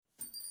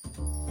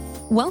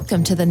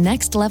Welcome to the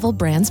Next Level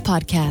Brands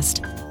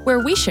podcast, where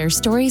we share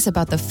stories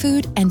about the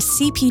food and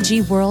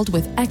CPG world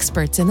with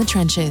experts in the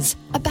trenches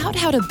about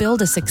how to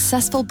build a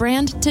successful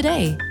brand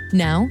today.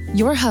 Now,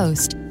 your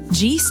host,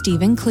 G.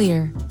 Stephen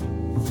Clear.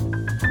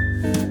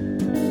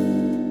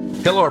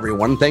 Hello,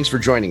 everyone. Thanks for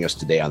joining us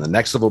today on the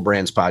Next Level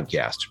Brands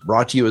podcast,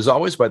 brought to you as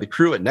always by the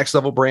crew at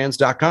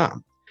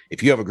nextlevelbrands.com.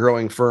 If you have a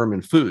growing firm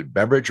in food,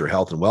 beverage, or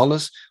health and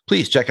wellness,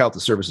 please check out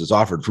the services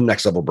offered from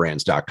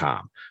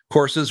nextlevelbrands.com.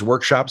 Courses,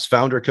 workshops,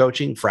 founder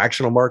coaching,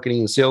 fractional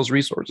marketing and sales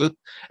resources,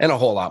 and a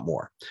whole lot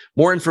more.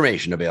 More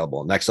information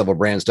available at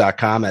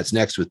nextlevelbrands.com. That's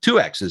next with two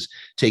X's.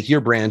 Take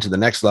your brand to the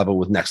next level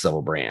with Next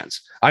Level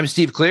Brands. I'm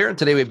Steve Clear, and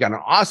today we've got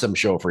an awesome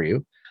show for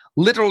you,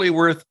 literally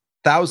worth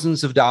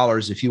thousands of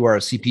dollars if you are a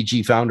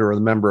CPG founder or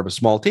the member of a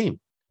small team.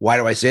 Why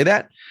do I say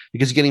that?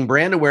 Because getting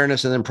brand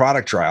awareness and then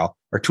product trial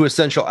are two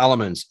essential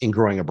elements in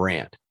growing a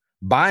brand.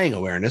 Buying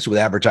awareness with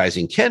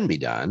advertising can be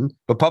done,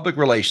 but public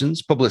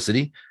relations,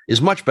 publicity, is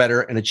much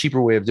better and a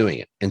cheaper way of doing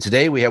it. And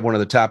today we have one of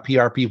the top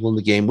PR people in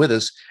the game with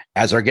us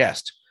as our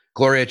guest.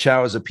 Gloria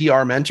Chow is a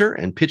PR mentor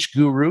and pitch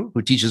guru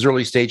who teaches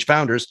early stage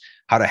founders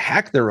how to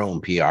hack their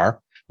own PR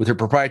with her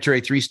proprietary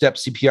three-step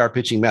CPR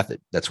pitching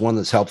method. That's one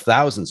that's helped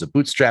thousands of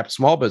bootstrapped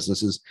small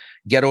businesses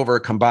get over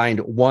a combined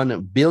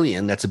 1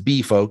 billion, that's a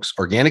B, folks,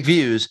 organic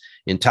views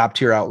in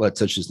top-tier outlets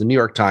such as the New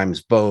York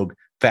Times, Vogue,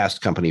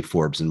 Fast Company,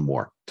 Forbes, and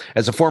more.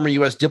 As a former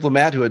U.S.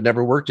 diplomat who had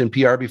never worked in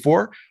PR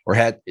before or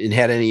had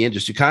any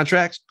industry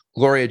contracts,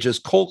 Gloria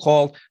just cold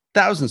called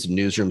thousands of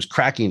newsrooms,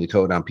 cracking the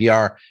code on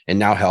PR, and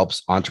now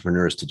helps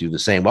entrepreneurs to do the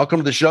same. Welcome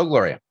to the show,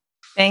 Gloria.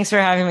 Thanks for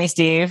having me,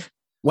 Steve.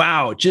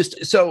 Wow.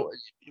 Just so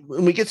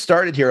when we get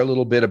started here, a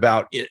little bit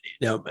about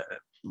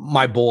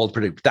my bold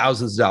predict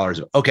thousands of dollars.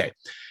 Okay.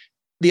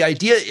 The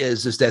idea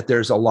is that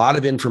there's a lot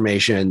of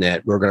information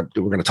that we're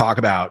going to talk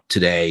about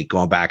today,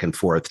 going back and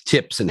forth,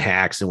 tips and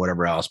hacks and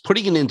whatever else.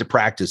 Putting it into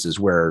practice is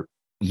where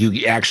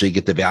you actually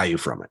get the value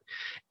from it.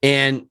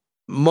 And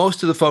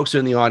most of the folks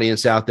in the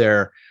audience out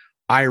there,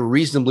 I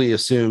reasonably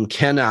assume,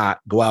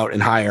 cannot go out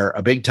and hire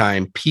a big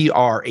time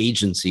PR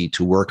agency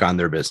to work on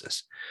their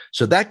business.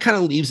 So that kind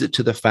of leaves it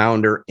to the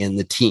founder and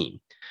the team.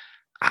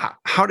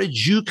 How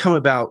did you come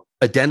about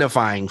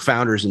identifying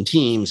founders and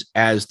teams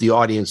as the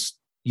audience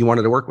you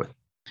wanted to work with?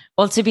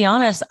 Well, to be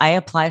honest, I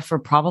applied for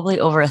probably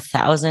over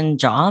 1,000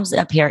 jobs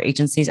at PR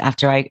agencies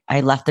after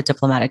I left the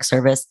diplomatic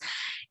service,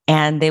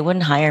 and they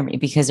wouldn't hire me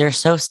because they're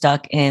so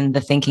stuck in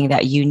the thinking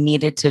that you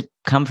needed to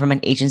come from an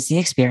agency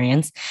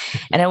experience.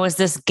 And it was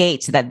this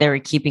gate that they were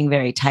keeping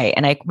very tight.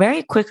 And I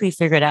very quickly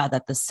figured out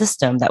that the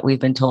system that we've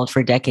been told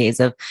for decades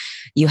of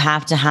you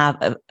have to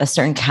have a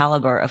certain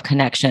caliber of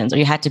connections, or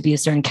you had to be a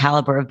certain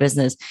caliber of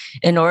business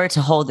in order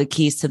to hold the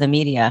keys to the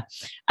media.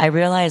 I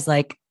realized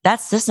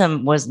that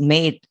system was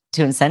made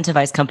to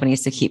incentivize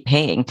companies to keep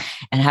paying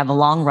and have a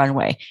long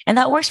runway. And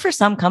that works for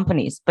some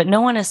companies, but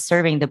no one is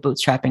serving the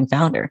bootstrapping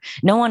founder.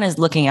 No one is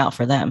looking out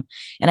for them.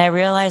 And I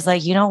realized,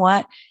 you know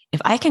what? If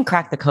I can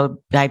crack the code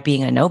by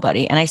being a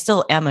nobody, and I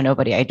still am a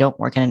nobody, I don't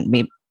work in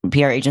a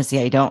PR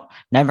agency,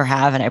 never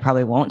have, and I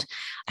probably won't.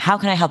 How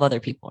can I help other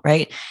people,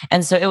 right?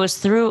 And so it was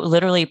through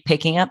literally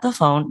picking up the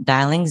phone,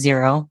 dialing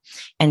 0,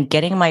 and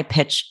getting my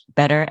pitch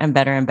better and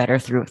better and better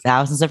through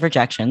thousands of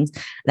rejections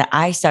that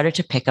I started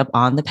to pick up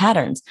on the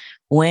patterns.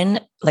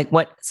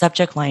 What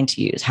subject line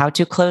to use, how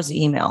to close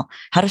the email,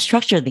 how to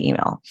structure the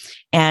email.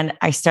 And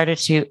I started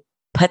to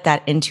put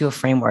that into a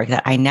framework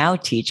that I now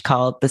teach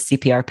called the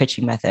CPR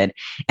pitching method.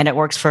 And it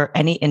works for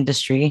any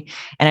industry.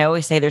 And I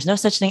always say there's no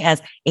such thing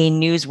as a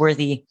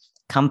newsworthy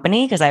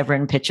company, because I've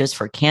written pitches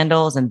for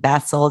candles and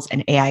bath salts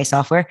and AI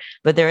software,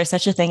 but there is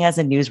such a thing as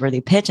a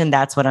newsworthy pitch. And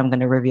that's what I'm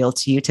going to reveal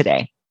to you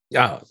today.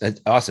 Oh, that's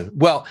awesome.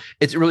 Well,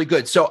 it's really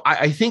good. So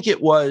I think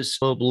it was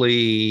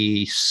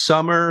probably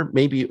summer,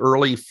 maybe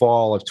early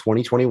fall of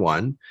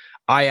 2021.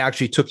 I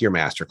actually took your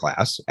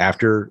masterclass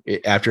after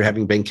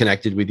having been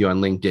connected with you on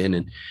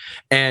LinkedIn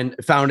and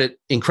found it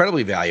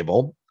incredibly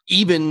valuable,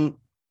 even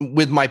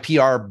with my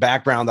PR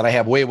background that I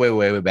have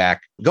way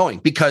back going,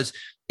 because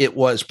it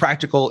was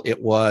practical,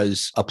 it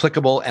was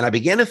applicable. And I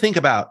began to think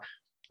about,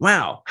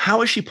 wow,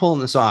 how is she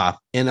pulling this off?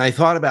 And I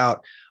thought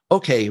about,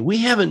 okay, we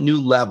have a new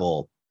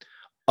level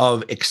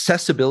of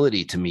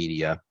accessibility to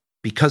media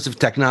because of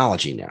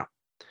technology now,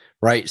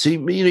 right? So,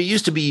 it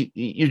used to be,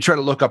 you try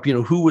to look up,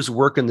 who was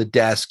working the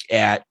desk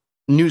at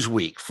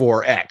Newsweek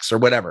for X or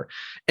whatever.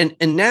 And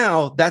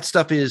now that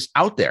stuff is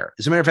out there.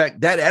 As a matter of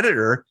fact, that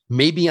editor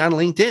may be on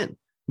LinkedIn,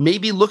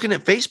 maybe looking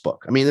at Facebook.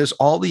 I mean, there's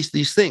all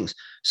these things.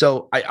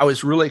 So I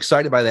was really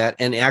excited by that,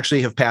 and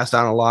actually have passed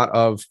on a lot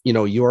of,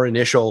 your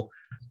initial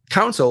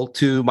counsel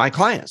to my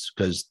clients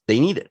because they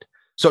need it.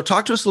 So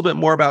talk to us a little bit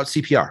more about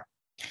CPR.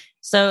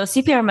 So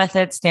CPR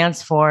method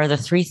stands for the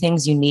 3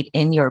 things you need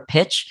in your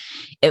pitch.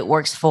 It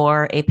works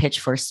for a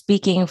pitch for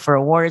speaking, for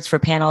awards, for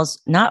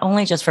panels, not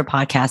only just for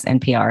podcasts and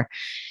PR.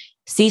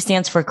 C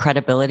stands for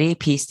credibility,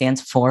 P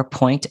stands for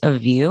point of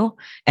view,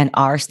 and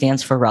R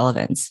stands for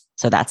relevance.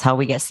 So that's how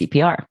we get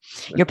CPR.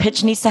 Your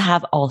pitch needs to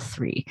have all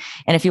 3.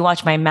 And if you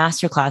watch my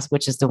masterclass,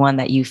 which is the one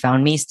that you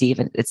found me, Steve,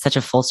 it's such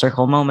a full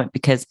circle moment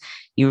because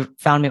you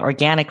found me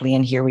organically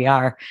and here we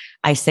are.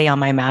 I say on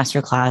my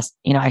masterclass,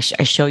 I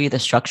show you the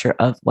structure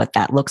of what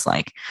that looks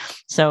like.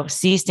 So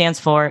C stands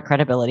for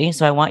credibility.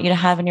 So I want you to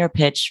have in your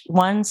pitch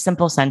one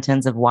simple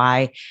sentence of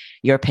why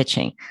you're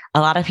pitching. A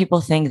lot of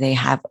people think they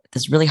have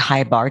this really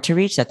high bar to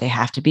reach, that they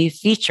have to be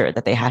featured,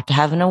 that they have to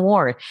have an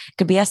award. It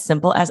could be as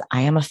simple as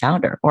I am a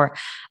founder, or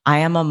I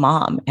am a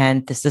mom,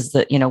 and this is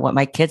what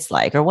my kids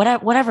like, or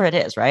whatever it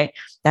is, right?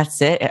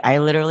 That's it. I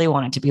literally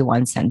want it to be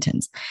one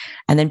sentence.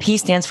 And then P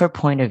stands for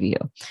point of view.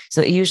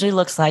 So it usually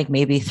looks like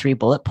maybe 3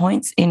 bullet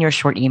points in your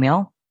short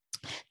email.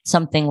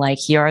 Something like,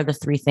 here are the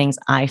 3 things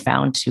I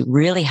found to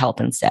really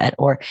help instead,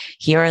 or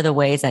here are the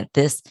ways that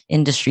this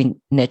industry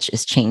niche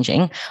is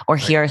changing, or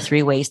here are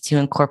 3 ways to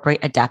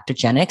incorporate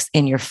adaptogenics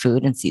in your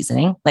food and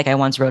seasoning. Like I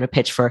once wrote a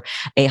pitch for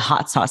a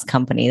hot sauce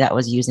company that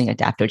was using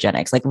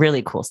adaptogenics, like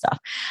really cool stuff.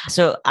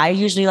 So I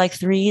usually like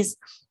 3s.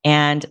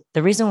 And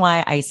the reason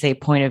why I say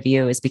point of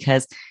view is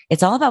because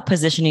it's all about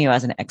positioning you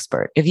as an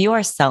expert. If you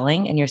are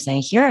selling and you're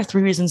saying, here are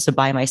 3 reasons to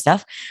buy my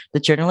stuff, the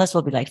journalist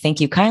will be like,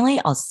 thank you kindly.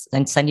 I'll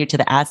send you to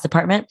the ads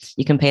department.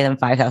 You can pay them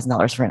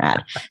 $5,000 for an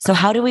ad. So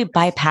how do we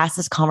bypass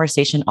this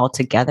conversation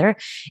altogether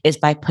is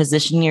by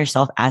positioning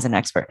yourself as an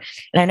expert.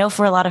 And I know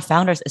for a lot of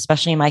founders,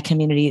 especially in my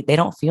community, they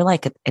don't feel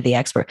like the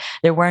expert.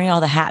 They're wearing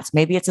all the hats.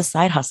 Maybe it's a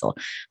side hustle,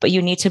 but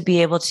you need to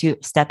be able to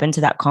step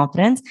into that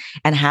confidence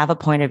and have a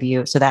point of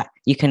view so that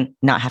you can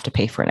not have to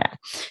pay for an ad.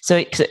 So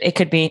it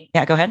could be,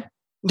 yeah, go ahead.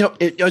 No,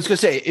 I was going to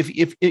say,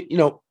 if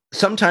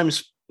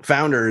sometimes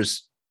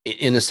founders,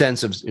 in the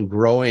sense of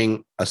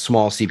growing a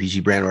small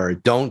CPG brand, or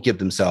don't give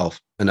themselves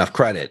enough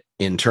credit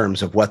in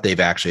terms of what they've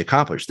actually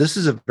accomplished. This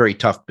is a very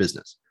tough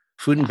business.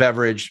 Food and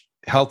beverage,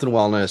 health and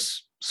wellness,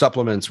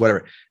 supplements,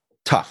 whatever,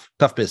 tough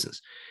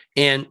business.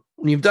 And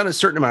when you've done a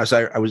certain amount,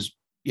 so I was,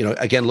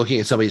 again, looking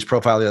at somebody's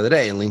profile the other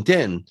day in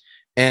LinkedIn,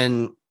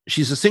 and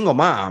she's a single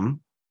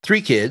mom,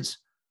 3 kids,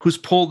 who's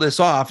pulled this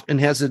off and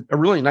has a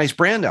really nice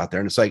brand out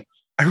there. And it's like,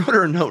 I wrote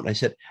her a note and I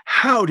said,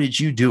 how did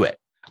you do it?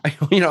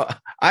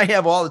 I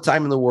have all the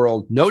time in the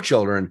world, no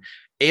children,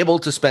 able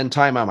to spend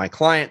time on my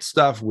client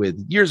stuff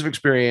with years of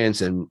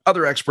experience and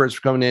other experts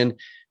coming in.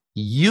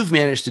 You've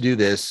managed to do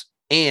this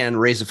and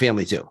raise a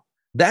family too.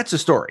 That's a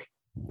story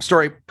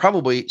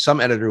probably some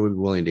editor would be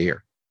willing to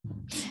hear.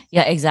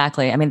 Yeah,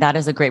 exactly. I mean, that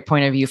is a great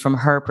point of view from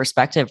her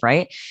perspective,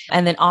 right?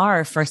 And then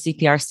R for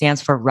CPR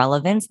stands for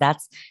relevance.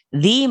 That's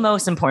the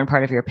most important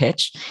part of your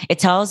pitch. It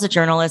tells the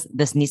journalist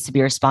this needs to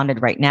be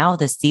responded right now,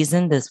 this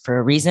season, this for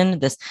a reason,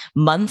 this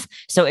month.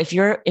 So if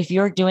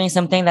you're doing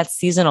something that's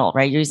seasonal,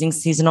 right? You're using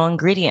seasonal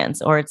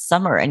ingredients, or it's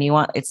summer and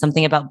it's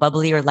something about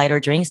bubbly or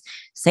lighter drinks,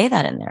 say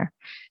that in there.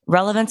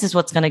 Relevance is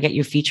what's going to get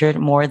you featured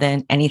more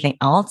than anything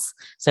else.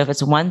 So if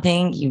it's one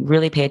thing you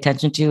really pay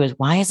attention to is,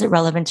 why is it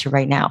relevant to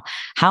right now?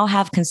 How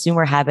have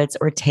consumer habits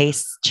or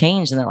tastes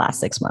changed in the last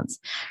 6 months,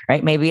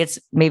 right? Maybe it's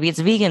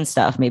vegan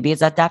stuff. Maybe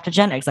it's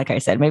adaptogenics, like I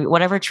said, maybe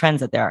whatever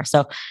trends that there are.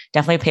 So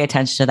definitely pay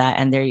attention to that.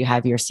 And there you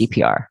have your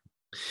CPR.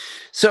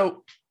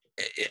 So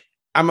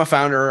I'm a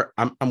founder.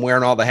 I'm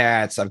wearing all the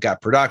hats. I've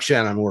got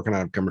production. I'm working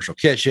on a commercial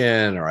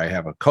kitchen, or I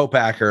have a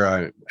co-packer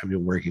I've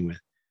been working with.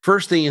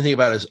 First thing you think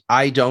about is,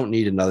 I don't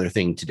need another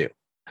thing to do.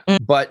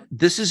 But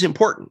this is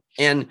important.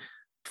 And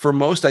for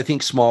most, I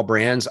think, small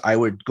brands, I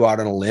would go out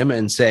on a limb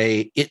and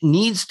say it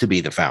needs to be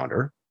the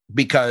founder,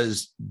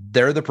 because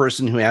they're the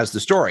person who has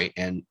the story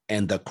and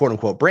the quote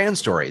unquote brand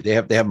story. They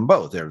have them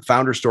both. They're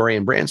founder story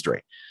and brand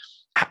story.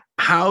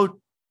 How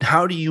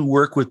do you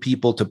work with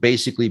people to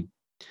basically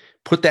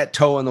put that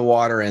toe in the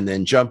water and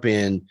then jump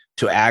in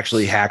to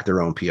actually hack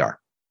their own PR?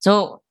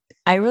 So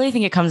I really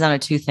think it comes down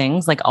to 2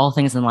 things, like all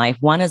things in life.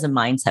 One is a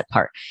mindset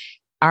part.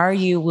 Are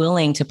you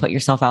willing to put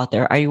yourself out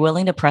there? Are you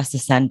willing to press the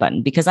send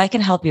button? Because I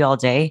can help you all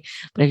day,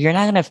 but if you're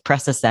not going to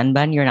press the send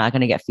button, you're not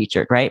going to get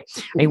featured, right?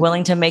 Are you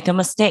willing to make a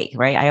mistake,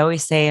 right? I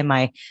always say in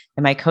my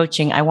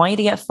coaching, I want you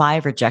to get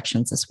 5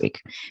 rejections this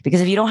week, because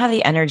if you don't have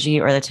the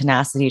energy or the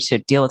tenacity to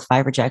deal with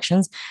 5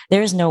 rejections,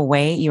 there is no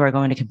way you are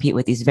going to compete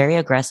with these very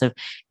aggressive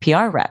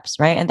PR reps,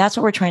 right? And that's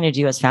what we're trying to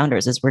do as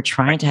founders, is we're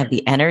trying to have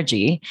the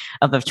energy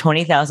of a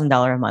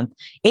 $20,000 a month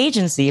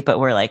agency, but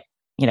we're like,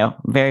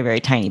 very, very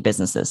tiny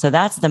businesses. So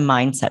that's the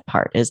mindset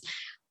part is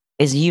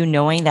you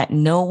knowing that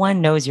no one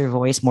knows your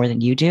voice more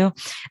than you do.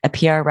 A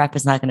PR rep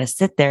is not going to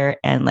sit there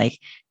and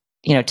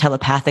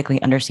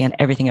telepathically understand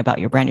everything about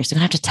your brand. You're still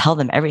going to have to tell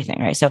them everything,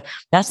 right? So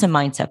that's the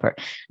mindset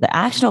part. The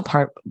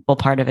actionable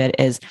part of it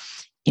is,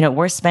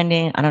 we're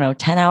spending,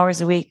 10 hours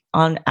a week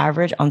on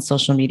average on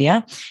social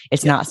media.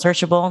 It's not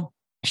searchable.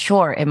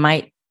 Sure, it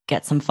might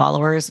get some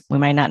followers. We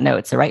might not know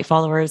it's the right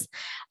followers.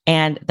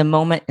 And the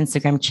moment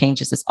Instagram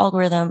changes its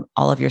algorithm,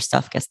 all of your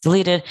stuff gets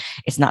deleted.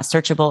 It's not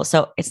searchable.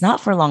 So it's not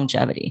for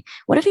longevity.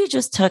 What if you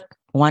just took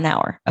 1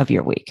 hour of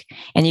your week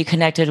and you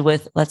connected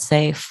with, let's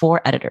say,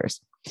 4 editors,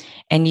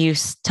 and you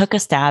took a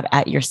stab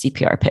at your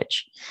CPR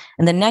pitch?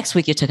 And the next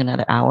week you took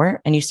another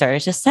hour and you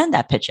started to send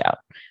that pitch out.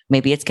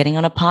 Maybe it's getting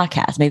on a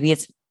podcast. Maybe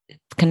it's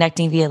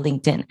connecting via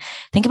LinkedIn.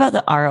 Think about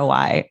the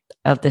ROI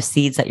of the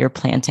seeds that you're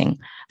planting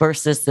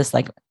versus this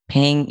like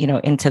paying,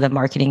 into the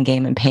marketing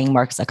game and paying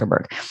Mark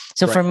Zuckerberg.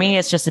 So for me,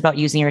 it's just about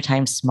using your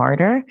time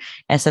smarter,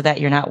 and so that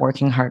you're not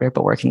working harder,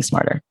 but working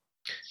smarter.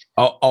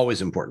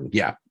 Always important.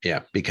 Yeah.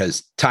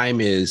 Because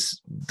time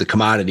is the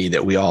commodity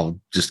that we all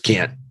just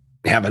can't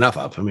have enough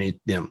of. I mean,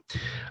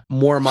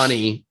 more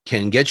money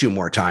can get you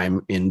more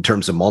time in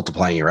terms of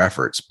multiplying your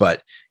efforts.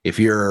 But if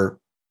you're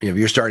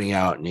starting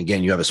out, and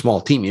again, you have a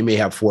small team, you may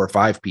have 4 or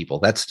 5 people.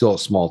 That's still a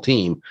small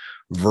team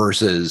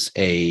versus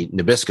a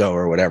Nabisco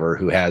or whatever,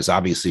 who has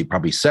obviously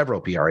probably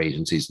several PR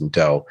agencies in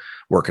tow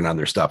working on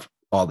their stuff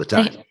all the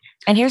time.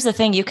 And here's the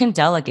thing, you can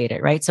delegate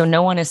it, right? So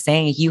no one is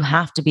saying you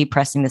have to be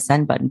pressing the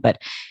send button,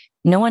 but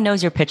no one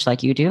knows your pitch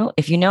like you do.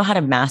 If you know how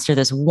to master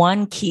this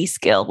one key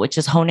skill, which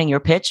is honing your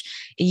pitch,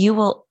 you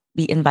will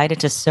be invited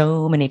to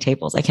so many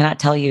tables. I cannot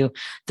tell you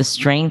the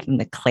strength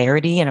and the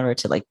clarity in order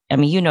to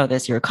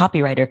this, you're a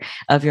copywriter,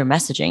 of your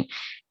messaging.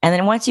 And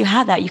then once you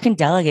have that, you can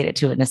delegate it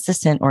to an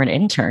assistant or an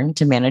intern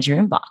to manage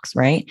your inbox,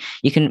 right?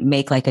 You can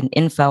make like an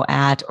info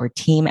ad or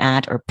team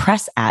ad or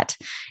press ad,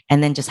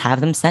 and then just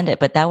have them send it.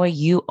 But that way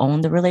you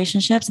own the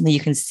relationships, and then you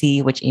can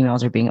see which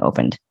emails are being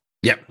opened.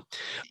 Yep.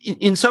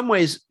 In some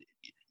ways,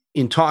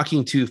 in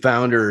talking to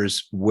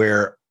founders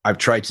where I've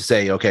tried to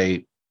say,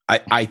 okay,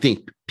 I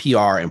think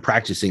PR and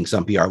practicing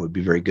some PR would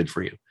be very good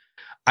for you.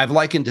 I've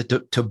likened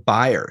it to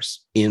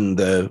buyers in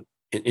the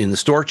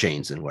store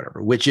chains and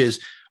whatever, which is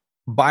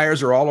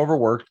buyers are all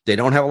overworked. They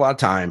don't have a lot of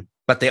time,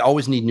 but they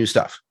always need new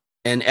stuff.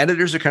 And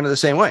editors are kind of the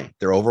same way.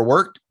 They're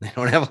overworked. They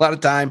don't have a lot of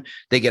time.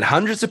 They get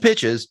hundreds of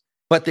pitches,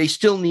 but they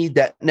still need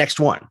that next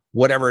one,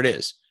 whatever it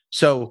is.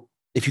 So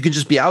if you can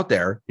just be out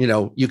there,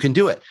 you can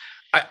do it.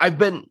 I've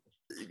been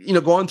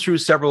going through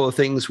several of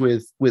things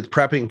with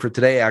prepping for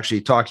today,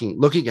 actually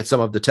looking at some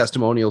of the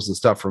testimonials and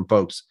stuff from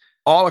folks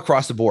all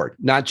across the board,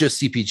 not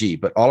just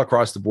CPG, but all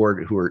across the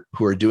board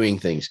who are doing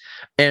things.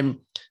 And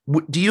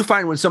do you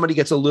find when somebody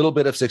gets a little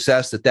bit of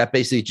success that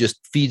basically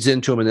just feeds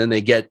into them, and then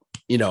they get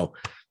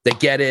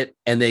it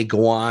and they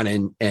go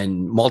on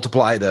and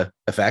multiply the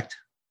effect?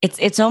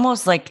 It's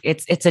almost like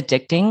it's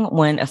addicting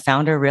when a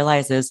founder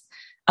realizes,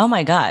 oh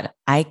my God,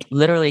 I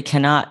literally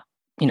cannot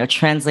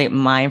translate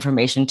my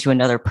information to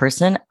another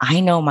person. I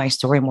know my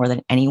story more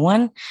than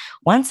anyone.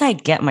 Once I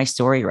get my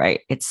story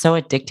right, it's so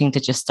addicting to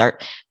just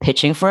start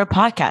pitching for a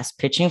podcast,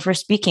 pitching for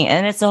speaking.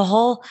 And it's a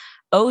whole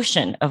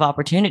ocean of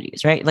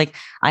opportunities, right? Like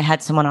I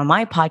had someone on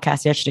my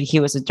podcast yesterday. He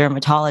was a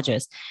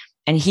dermatologist,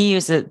 and he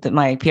used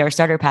my PR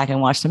starter pack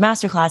and watched a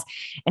masterclass.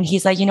 And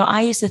he's like,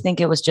 I used to think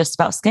it was just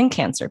about skin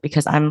cancer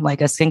because I'm like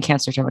a skin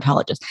cancer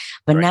dermatologist,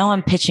 but now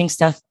I'm pitching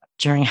stuff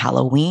during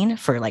Halloween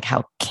for like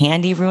how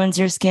candy ruins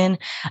your skin,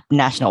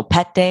 National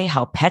Pet Day,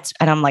 how pets.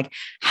 And I'm like,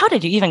 how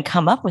did you even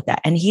come up with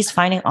that? And he's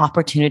finding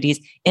opportunities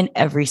in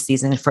every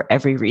season for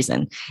every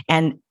reason.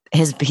 And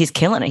he's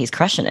killing it. He's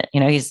crushing it.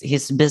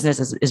 His business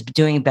is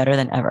doing better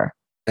than ever.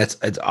 It's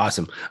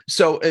awesome.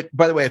 So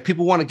by the way, if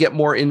people want to get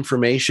more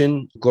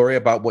information, Gloria,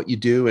 about what you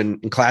do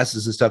and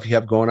classes and stuff you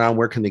have going on,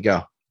 where can they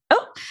go?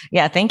 Oh,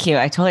 yeah. Thank you.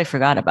 I totally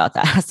forgot about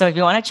that. So if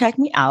you want to check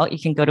me out, you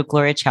can go to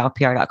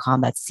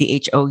gloriachoupr.com. That's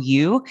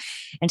CHOU.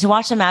 And to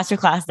watch the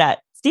masterclass that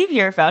Steve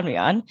here found me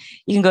on,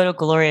 you can go to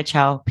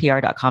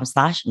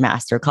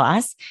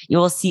gloriachoupr.com/masterclass. You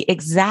will see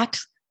exact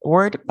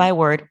word by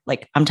word,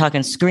 like I'm talking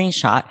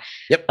screenshot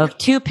of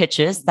 2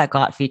 pitches that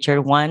got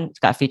featured. One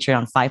got featured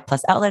on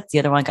 5+ outlets. The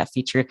other one got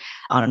featured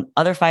on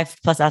other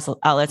 5+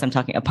 outlets. I'm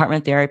talking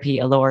Apartment Therapy,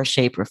 Allure,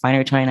 Shape,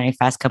 Refinery29,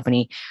 Fast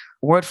Company,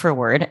 word for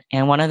word.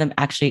 And one of them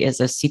actually is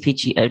a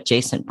CPG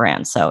adjacent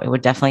brand. So it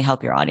would definitely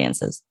help your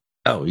audiences.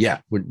 Oh yeah,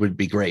 would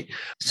be great.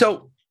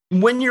 So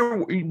when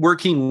you're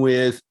working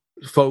with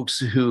folks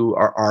who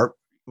are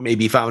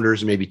maybe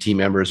founders, maybe team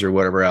members or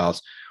whatever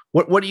else,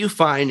 what do you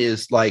find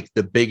is like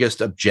the biggest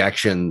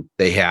objection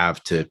they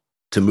have to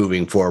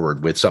moving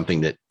forward with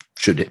something that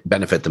should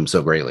benefit them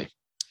so greatly?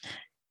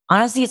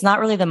 Honestly, it's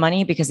not really the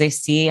money, because they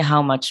see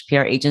how much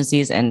PR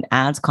agencies and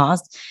ads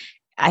cost.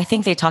 I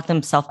think they talk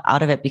themselves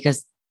out of it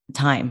because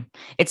time.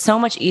 It's so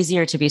much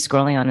easier to be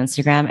scrolling on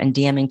Instagram and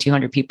DMing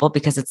 200 people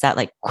because it's that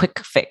like quick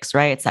fix,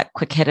 right? It's that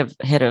quick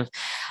hit of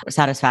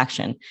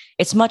satisfaction.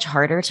 It's much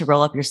harder to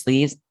roll up your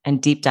sleeves and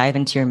deep dive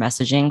into your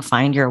messaging,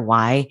 find your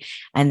why,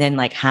 and then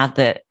like have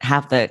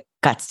the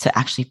guts to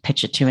actually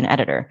pitch it to an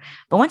editor.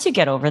 But once you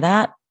get over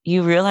that,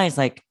 you realize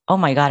like, oh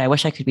my God, I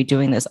wish I could be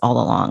doing this all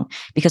along.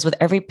 Because with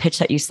every pitch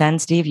that you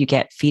send, Steve, you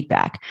get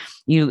feedback.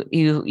 You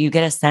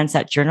get a sense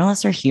that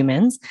journalists are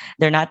humans.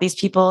 They're not these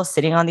people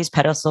sitting on these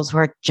pedestals who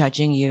are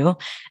judging you.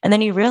 And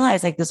then you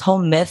realize like this whole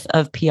myth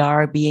of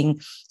PR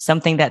being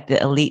something that the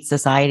elite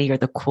society or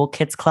the cool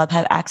kids club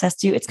have access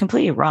to, it's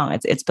completely wrong.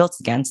 It's built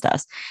against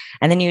us.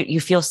 And then you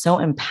feel so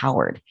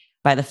empowered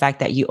by the fact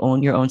that you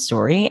own your own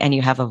story and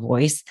you have a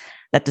voice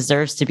that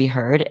deserves to be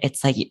heard.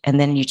 It's like, and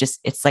then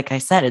it's like I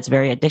said, it's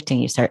very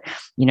addicting. You start,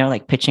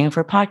 like pitching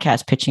for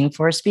podcasts, pitching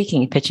for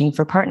speaking, pitching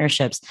for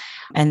partnerships.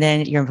 And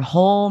then your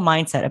whole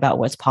mindset about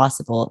what's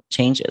possible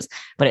changes.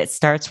 But it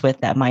starts with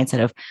that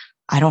mindset of,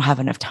 I don't have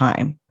enough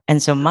time.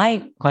 And so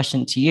my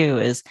question to you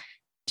is,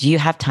 do you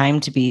have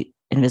time to be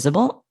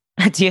invisible?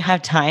 Do you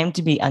have time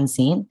to be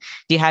unseen?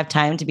 Do you have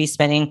time to be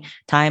spending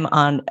time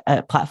on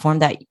a platform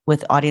that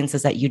with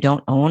audiences that you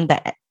don't own,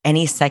 that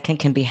any second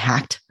can be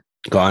hacked?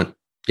 Gone.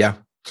 Yeah.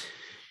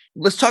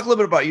 Let's talk a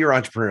little bit about your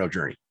entrepreneurial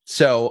journey.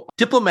 So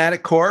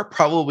Diplomatic Corps,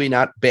 probably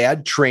not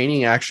bad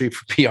training actually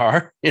for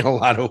PR in a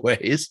lot of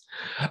ways,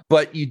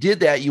 but you did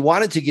that. You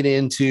wanted to get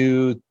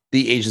into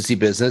the agency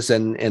business,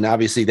 and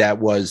obviously that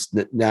was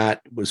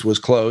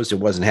closed. It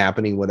wasn't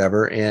happening,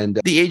 whatever. And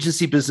the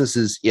agency business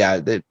is,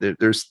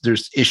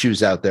 there's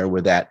issues out there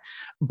with that.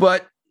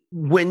 But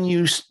when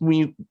you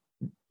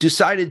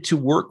decided to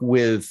work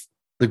with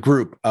the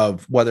group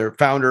of whether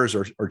founders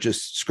or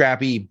just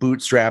scrappy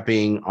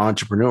bootstrapping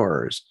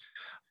entrepreneurs,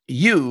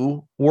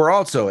 you were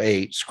also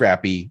a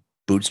scrappy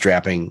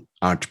bootstrapping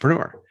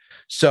entrepreneur.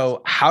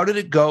 So how did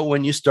it go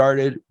when you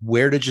started?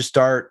 Where did you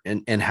start?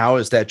 And how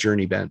has that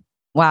journey been?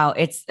 Wow.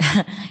 It's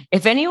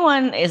if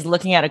anyone is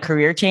looking at a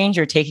career change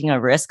or taking a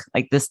risk,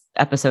 like this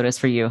episode is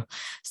for you.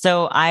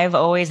 So I've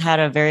always had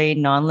a very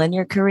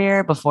nonlinear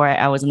career. Before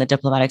I was in the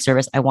diplomatic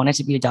service, I wanted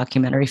to be a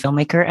documentary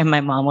filmmaker. And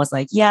my mom was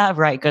like, yeah,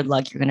 right. Good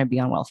luck. You're going to be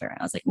on welfare. And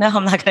I was like, no,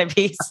 I'm not going to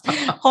be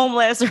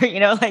homeless or,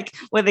 like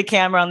with a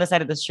camera on the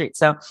side of the street.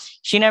 So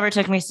she never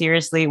took me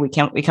seriously. We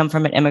come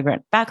from an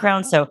immigrant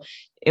background. So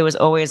it was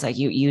always like,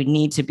 you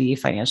need to be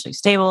financially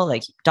stable,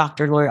 like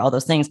doctor, lawyer, all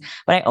those things.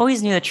 But I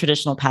always knew the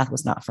traditional path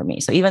was not for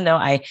me. So even though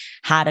I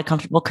had a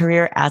comfortable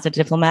career as a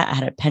diplomat, I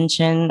had a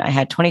pension, I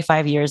had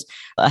 25 years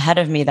ahead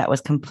of me that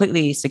was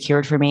completely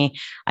secured for me.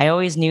 I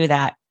always knew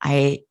that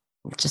I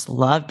just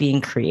love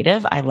being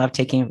creative. I love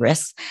taking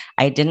risks.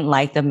 I didn't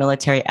like the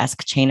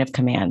military-esque chain of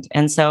command.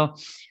 And so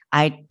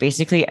I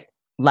basically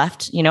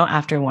left,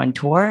 after one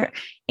tour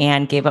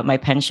and gave up my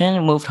pension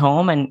and moved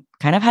home and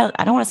kind of had,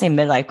 I don't want to say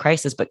midlife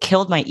crisis, but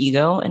killed my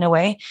ego in a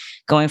way,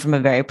 going from a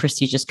very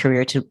prestigious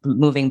career to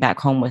moving back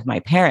home with my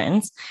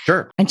parents.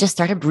 Sure. And just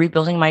started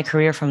rebuilding my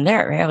career from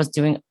there, right? I was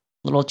doing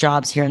little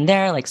jobs here and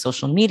there, like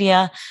social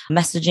media,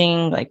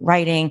 messaging, like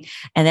writing.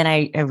 And then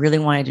I really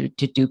wanted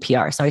to do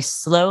PR. So I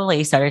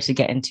slowly started to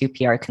get into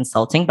PR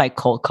consulting by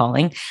cold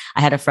calling.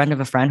 I had a friend of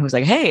a friend who was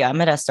like, hey,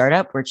 I'm at a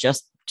startup. We're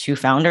just 2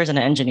 founders and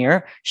an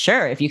engineer.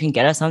 Sure. If you can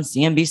get us on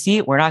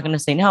CNBC, we're not going to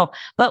say no,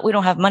 but we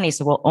don't have money.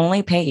 So we'll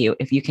only pay you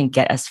if you can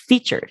get us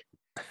featured.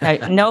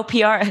 Right? No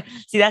PR.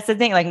 See, that's the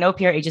thing. Like no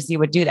PR agency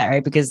would do that,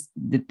 right? Because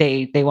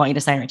they want you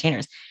to sign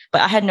retainers.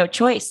 But I had no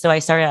choice. So I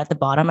started at the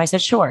bottom. I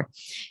said, sure.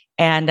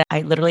 And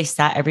I literally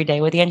sat every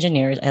day with the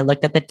engineers. I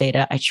looked at the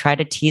data. I tried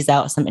to tease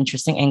out some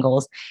interesting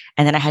angles.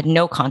 And then I had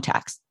no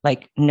contacts,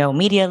 like no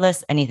media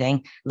lists,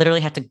 anything.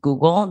 Literally had to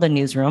Google the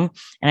newsroom.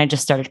 And I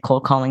just started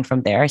cold calling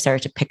from there. I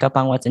started to pick up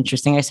on what's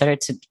interesting. I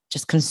started to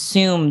just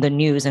consume the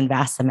news in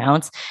vast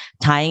amounts,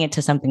 tying it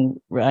to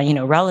something,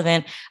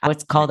 relevant. I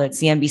would call the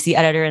CNBC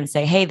editor and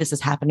say, hey, this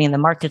is happening in the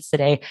markets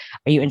today.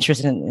 Are you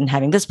interested in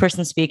having this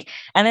person speak?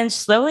 And then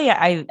slowly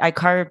I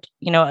carved,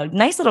 a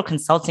nice little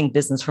consulting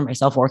business for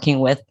myself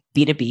working with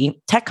B2B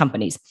tech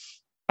companies.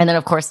 And then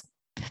of course,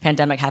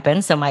 pandemic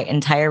happened. So my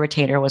entire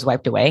retainer was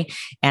wiped away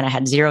and I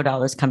had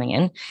 $0 coming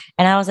in.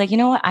 And I was like, you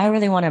know what? I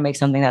really want to make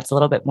something that's a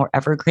little bit more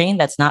evergreen,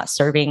 that's not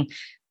serving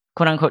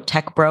quote unquote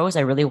tech bros.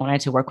 I really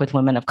wanted to work with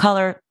women of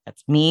color.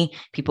 That's me,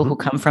 people who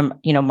come from,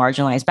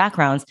 marginalized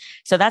backgrounds.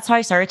 So that's how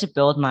I started to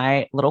build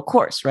my little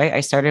course, right?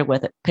 I started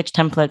with pitch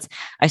templates.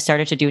 I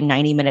started to do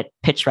 90-minute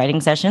pitch writing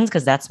sessions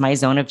because that's my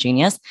zone of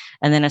genius.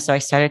 And then so I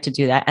started to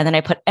do that. And then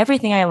I put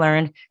everything I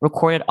learned,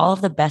 recorded all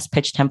of the best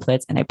pitch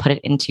templates, and I put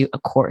it into a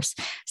course.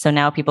 So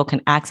now people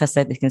can access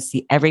it. They can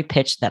see every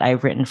pitch that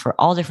I've written for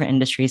all different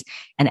industries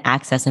and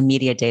access a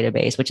media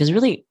database, which is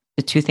really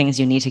the 2 things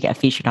you need to get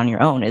featured on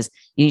your own is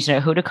you need to know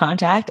who to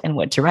contact and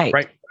what to write.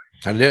 Right.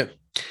 How to do it.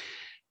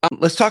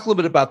 Let's talk a little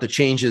bit about the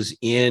changes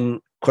in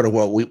quote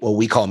unquote what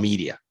we call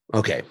media.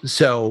 Okay.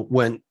 So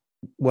when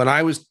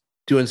I was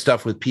doing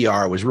stuff with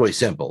PR, it was really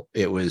simple.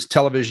 It was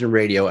television,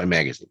 radio, and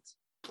magazines.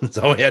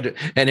 So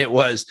it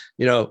was,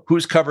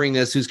 who's covering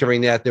this, who's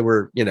covering that. There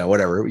were,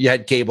 whatever. You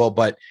had cable,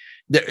 but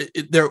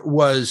there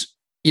was,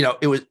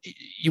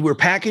 you were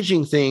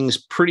packaging things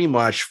pretty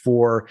much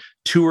for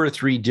 2 or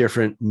 3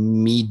 different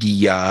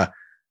media,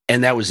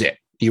 and that was it.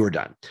 You were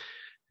done.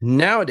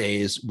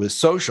 Nowadays with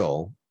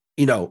social,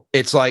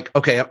 it's like,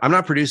 okay, I'm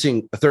not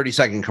producing a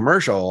 30-second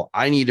commercial.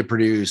 I need to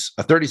produce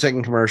a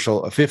 30-second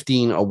commercial, a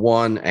 15, a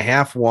 1, a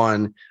half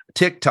 1, a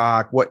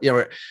TikTok,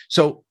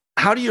 So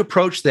how do you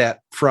approach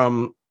that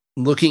from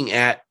looking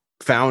at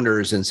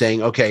founders and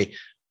saying, okay,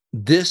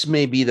 this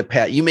may be the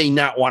path. You may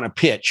not want to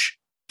pitch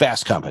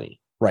Fast Company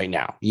right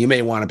now. You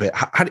may want to pitch.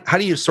 How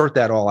do you sort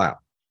that all out?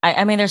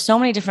 I mean, there's so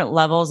many different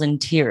levels and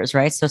tiers,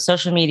 right? So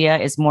social media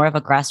is more of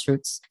a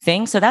grassroots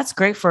thing. So that's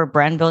great for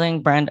brand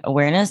building, brand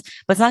awareness,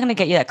 but it's not going to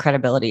get you that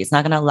credibility. It's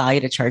not going to allow you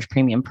to charge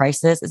premium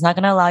prices. It's not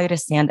going to allow you to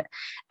stand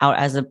out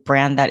as a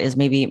brand that is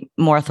maybe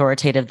more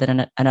authoritative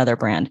than another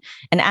brand.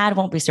 An ad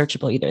won't be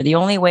searchable either. The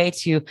only way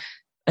to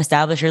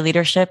establish your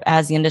leadership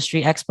as the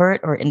industry expert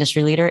or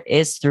industry leader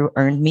is through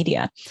earned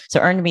media. So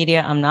earned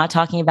media, I'm not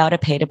talking about a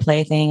pay to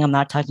play thing. I'm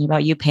not talking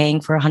about you paying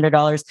for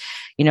 $100,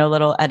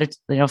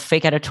 little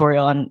fake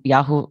editorial on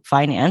Yahoo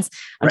Finance.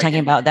 I'm talking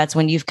about that's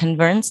when you've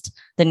convinced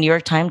the New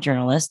York Times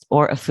journalist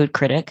or a food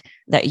critic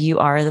that you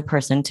are the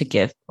person to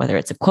give, whether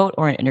it's a quote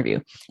or an interview.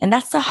 And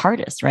that's the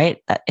hardest,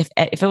 right?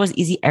 If it was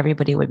easy,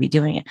 everybody would be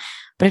doing it.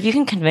 But if you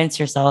can convince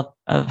yourself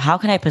of how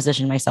can I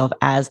position myself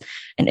as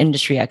an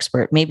industry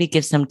expert, maybe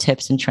give some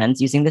tips and trends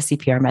using the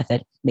CPR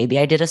method. Maybe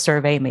I did a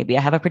survey. Maybe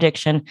I have a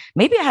prediction.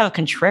 Maybe I have a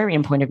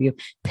contrarian point of view.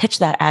 Pitch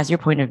that as your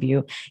point of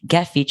view,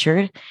 get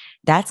featured.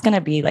 That's going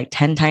to be like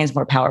 10 times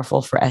more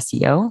powerful for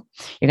SEO.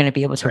 You're going to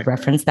be able to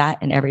reference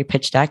that in every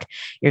pitch deck.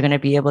 You're going to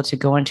be able to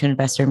go into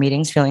investor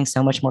meetings feeling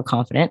so much more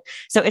confident.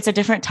 So it's a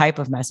different type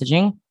of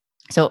messaging.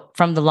 So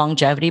from the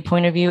longevity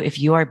point of view, if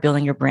you are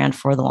building your brand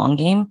for the long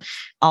game,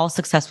 all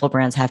successful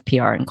brands have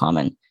PR in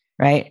common,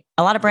 right?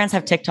 A lot of brands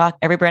have TikTok.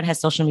 Every brand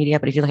has social media.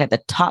 But if you look at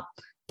the top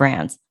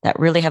brands that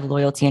really have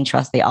loyalty and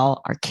trust, they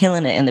all are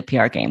killing it in the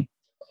PR game.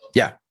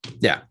 Yeah.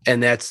 Yeah.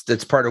 And that's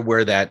part of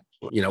where that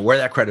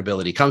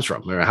credibility comes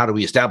from. How do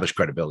we establish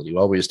credibility?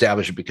 Well, we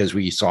establish it because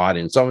we saw it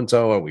in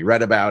so-and-so, or we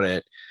read about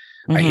it.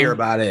 I hear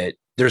about it.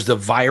 There's the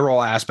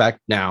viral aspect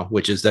now,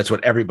 which is that's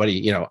what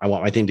everybody, I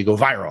want my thing to go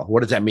viral.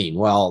 What does that mean?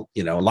 Well,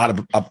 a lot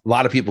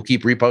of people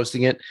keep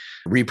reposting it,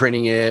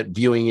 reprinting it,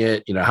 viewing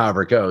it,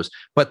 however it goes.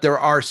 But there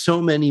are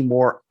so many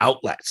more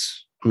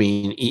outlets. I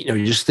mean,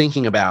 you're just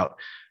thinking about,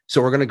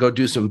 so we're going to go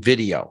do some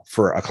video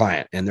for a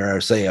client, and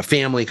they're, say, a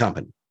family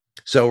company.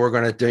 So we're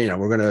going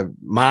to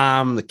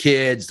mom, the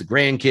kids, the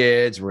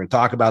grandkids, we're going to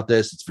talk about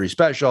this. It's very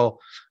special.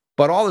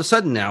 But all of a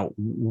sudden now,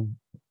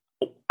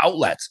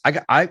 outlets,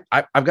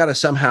 I've got to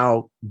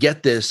somehow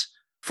get this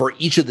for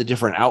each of the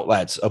different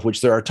outlets, of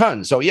which there are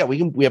tons. So yeah, we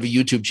have a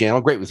YouTube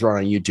channel. Great. We throw it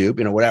on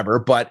YouTube, whatever,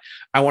 but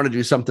I want to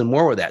do something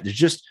more with that. There's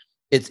just,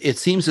 it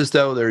seems as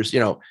though there's,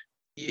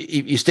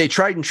 you stay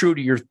tried and true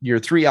to your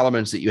three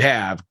elements that you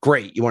have.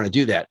 Great. You want to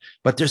do that.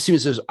 But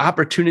there's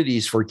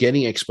opportunities for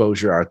getting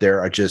exposure out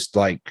there are just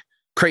like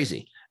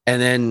crazy. And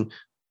then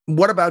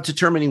what about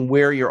determining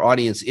where your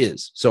audience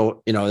is?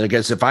 So, I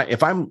guess if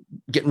I'm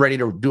getting ready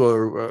to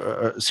do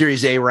a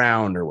Series A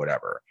round or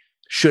whatever,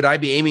 should I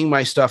be aiming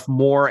my stuff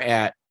more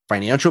at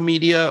financial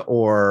media,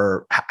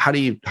 or how do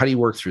you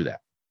work through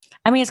that?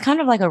 I mean, it's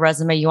kind of like a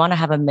resume. You want to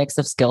have a mix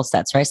of skill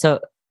sets, right? So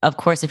of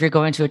course, if you're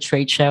going to a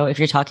trade show, if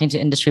you're talking to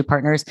industry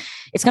partners,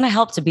 it's going to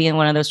help to be in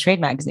one of those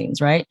trade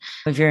magazines, right?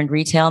 If you're in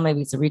retail,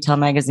 maybe it's a retail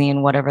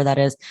magazine, whatever that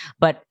is.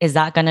 But is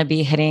that going to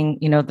be hitting,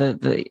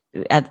 the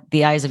at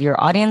the eyes of your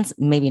audience?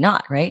 Maybe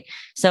not, right?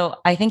 So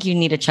I think you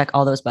need to check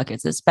all those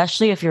buckets,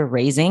 especially if you're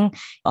raising.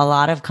 A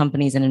lot of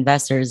companies and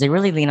investors, they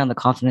really lean on the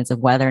confidence of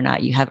whether or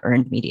not you have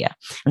earned media.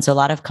 And so a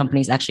lot of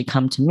companies actually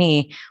come to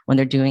me when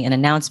they're doing an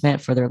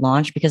announcement for their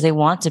launch because they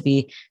want to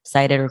be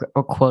cited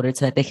or quoted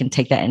so that they can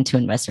take that into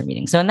investor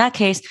meetings. So in that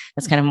case,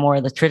 that's kind of more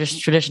the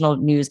traditional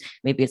news.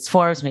 Maybe it's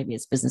Forbes, maybe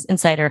it's Business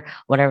Insider,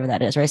 whatever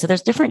that is, right? So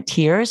there's different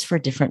tiers for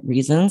different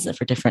reasons,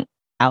 for different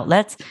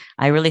outlets.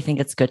 I really think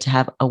it's good to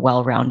have a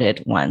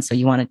well-rounded one. So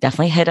you want to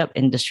definitely hit up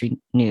industry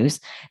news.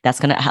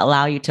 That's going to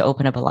allow you to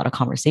open up a lot of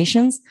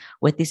conversations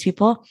with these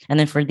people. And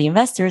then for the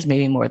investors,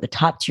 maybe more the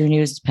top tier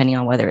news, depending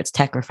on whether it's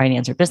tech or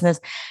finance or business.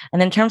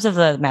 And then in terms of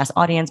the mass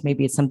audience,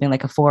 maybe it's something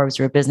like a Forbes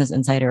or a Business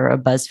Insider or a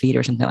BuzzFeed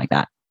or something like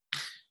that.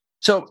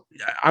 So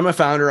I'm a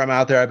founder. I'm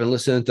out there. I've been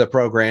listening to the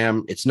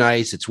program. It's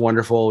nice. It's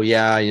wonderful.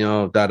 Yeah. I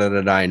know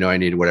I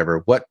need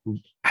whatever.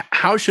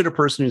 How should a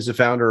person who's a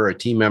founder or a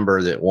team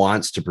member that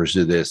wants to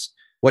pursue this,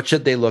 what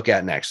should they look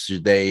at next?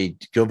 Should they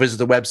go visit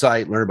the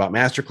website, learn about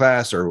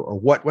Masterclass, or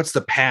what's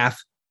the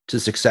path to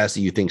success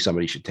that you think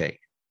somebody should take?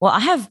 Well,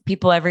 I have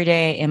people every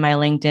day in my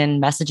LinkedIn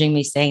messaging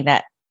me saying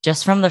that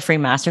just from the free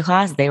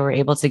masterclass, they were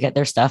able to get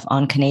their stuff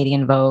on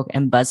Canadian Vogue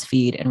and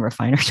BuzzFeed and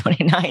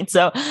Refiner29.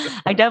 So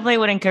I definitely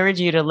would encourage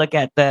you to look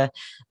at the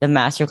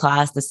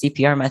masterclass. The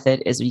CPR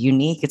method is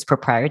unique. It's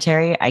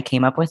proprietary. I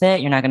came up with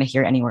it. You're not going to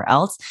hear anywhere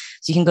else.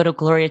 So you can go to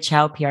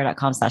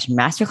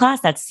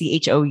gloriachoupr.com/masterclass. That's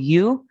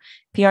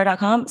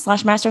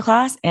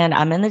CHOUPR.com/masterclass. And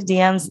I'm in the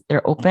DMs.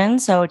 They're open.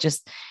 So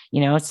just,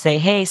 say,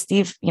 hey,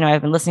 Steve,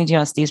 I've been listening to you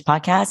on Steve's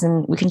podcast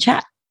and we can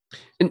chat.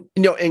 And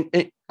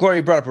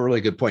Gloria brought up a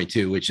really good point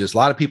too, which is a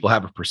lot of people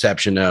have a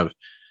perception of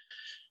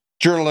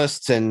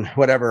journalists and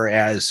whatever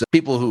as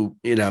people who,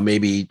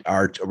 maybe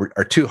are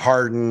too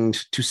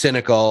hardened, too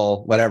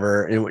cynical,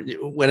 whatever. And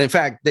when in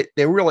fact,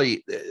 they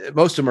really,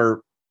 most of them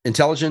are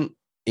intelligent,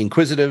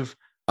 inquisitive.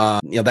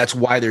 That's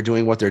why they're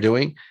doing what they're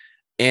doing.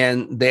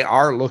 And they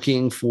are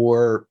looking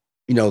for,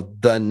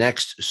 the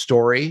next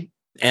story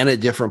and a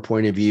different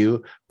point of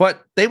view,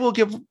 but they will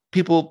give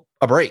people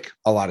a break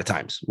a lot of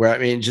times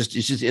where, it's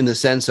just in the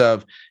sense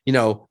of,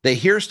 they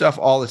hear stuff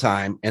all the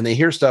time and they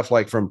hear stuff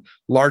like from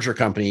larger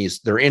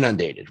companies, they're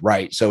inundated,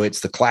 right? So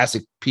it's the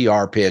classic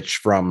PR pitch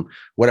from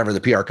whatever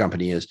the PR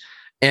company is.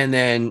 And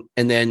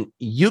then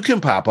you can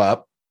pop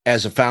up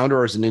as a founder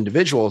or as an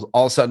individual.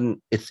 All of a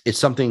sudden it's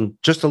something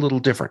just a little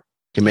different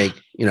to make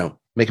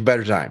a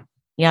better time.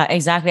 Yeah,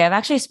 exactly. I've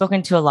actually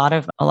spoken to a lot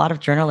of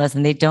journalists,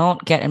 and they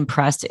don't get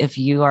impressed if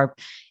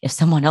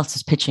someone else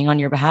is pitching on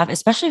your behalf,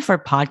 especially for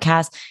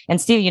podcasts.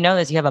 And Steve, you know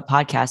this, you have a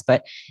podcast,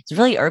 but it's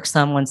really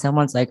irksome when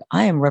someone's like,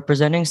 I am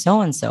representing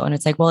so and so. And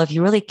it's like, well, if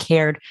you really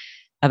cared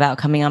about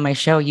coming on my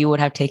show, you would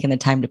have taken the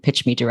time to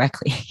pitch me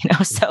directly,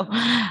 So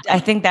I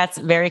think that's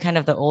very kind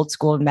of the old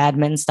school Mad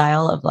Men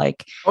style of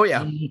like, oh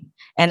yeah.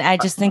 And I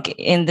just think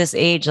in this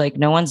age, like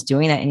no one's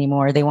doing that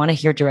anymore. They want to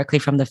hear directly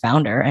from the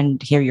founder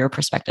and hear your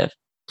perspective.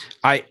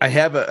 I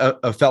have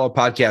a fellow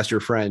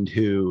podcaster friend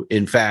who,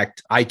 in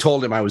fact, I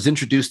told him I was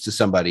introduced to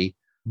somebody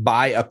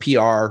by a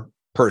PR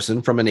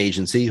person from an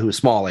agency, a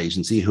small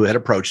agency, who had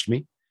approached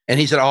me. And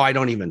he said, oh, I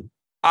don't even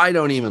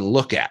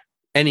look at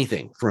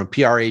anything from a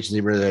PR agency.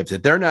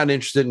 If they're not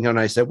interested in, and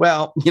I said,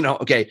 well,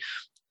 okay,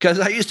 because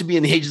I used to be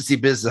in the agency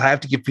business. I have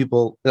to give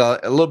people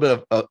a little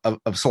bit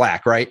of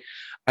slack, right?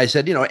 I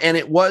said, and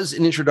it was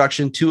an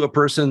introduction to a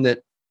person that,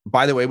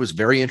 by the way, was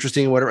very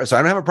interesting and whatever. So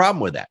I don't have a problem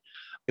with that.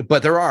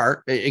 But there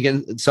are,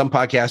 again, some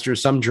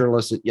podcasters, some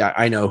journalists,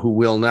 I know, who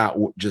will not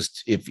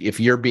just, if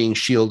you're being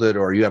shielded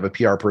or you have a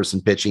PR person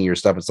pitching your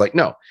stuff, it's like,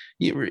 no,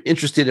 you're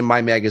interested in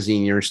my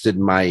magazine, you're interested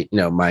in my,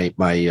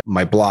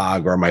 my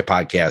blog or my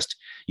podcast,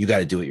 you got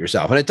to do it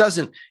yourself. And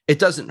it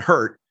doesn't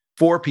hurt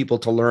for people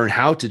to learn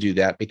how to do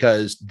that,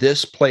 because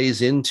this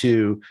plays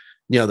into,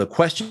 the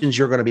questions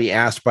you're going to be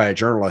asked by a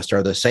journalist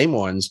are the same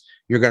ones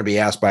you're going to be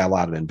asked by a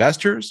lot of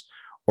investors.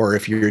 Or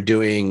if you're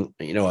doing,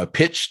 a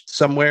pitch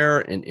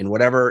somewhere in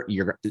whatever,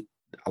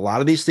 a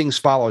lot of these things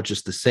follow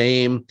just the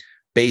same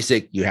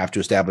basic. You have to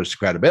establish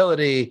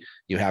credibility.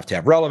 You have to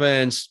have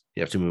relevance.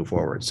 You have to move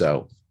forward.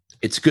 So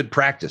it's good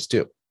practice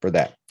too for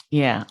that.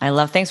 Yeah,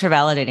 thanks for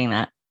validating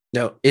that.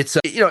 No, it's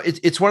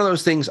it's one of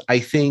those things. I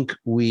think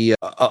we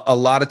a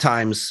lot of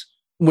times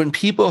when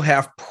people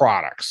have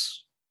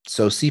products,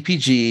 so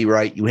CPG,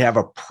 right? You have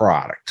a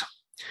product.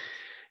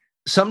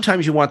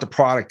 Sometimes you want the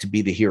product to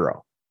be the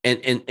hero.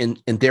 And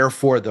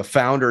therefore the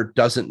founder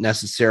doesn't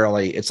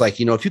necessarily, it's like,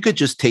 if you could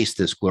just taste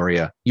this,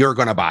 Gloria, you're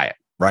going to buy it,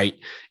 right?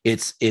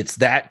 It's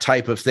that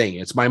type of thing.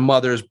 It's my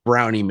mother's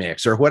brownie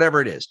mix or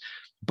whatever it is.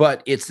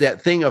 But it's that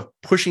thing of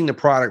pushing the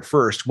product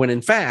first, when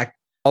in fact,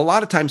 a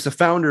lot of times the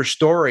founder's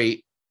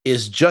story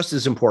is just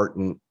as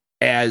important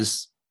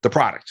as the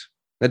product.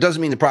 That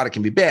doesn't mean the product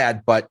can be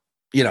bad, but,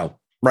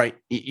 right.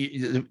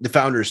 The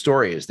founder's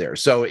story is there.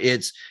 So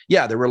it's,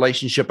 the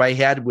relationship I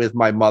had with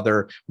my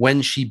mother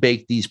when she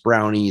baked these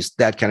brownies,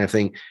 that kind of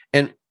thing.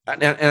 And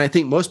I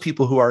think most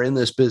people who are in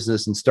this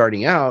business and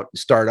starting out,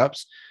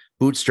 startups,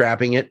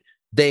 bootstrapping it,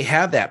 they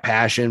have that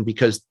passion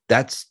because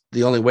that's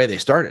the only way they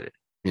started it,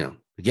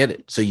 to get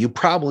it. So you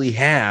probably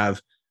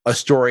have a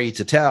story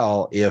to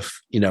tell if,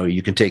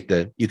 you can take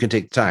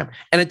the time.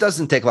 And it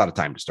doesn't take a lot of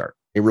time to start.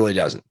 It really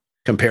doesn't,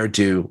 compared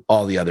to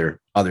all the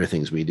other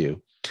things we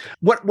do.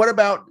 What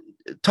about,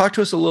 talk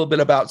to us a little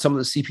bit about some of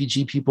the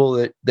CPG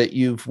people that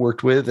you've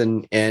worked with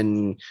and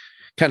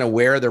kind of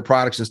where their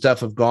products and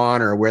stuff have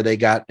gone, or where they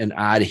got an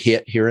odd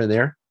hit here and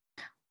there?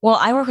 Well,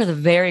 I work with a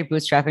very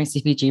bootstrapping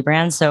CPG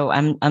brand. So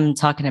I'm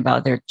talking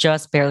about they're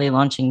just barely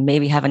launching,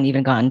 maybe haven't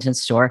even gotten to the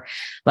store.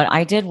 But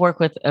I did work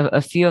with a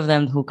few of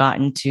them who got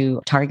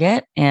into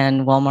Target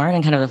and Walmart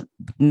and kind of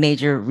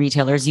major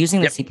retailers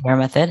using the CPR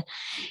method.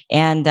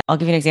 And I'll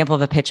give you an example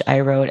of a pitch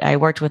I wrote. I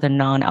worked with a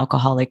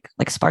non-alcoholic,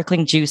 like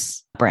sparkling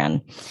juice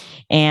brand.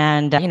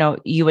 And,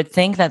 you would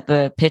think that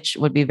the pitch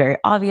would be very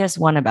obvious,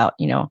 one about,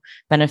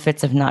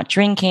 benefits of not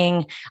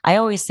drinking. I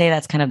always say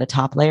that's kind of the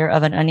top layer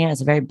of an onion.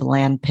 It's a very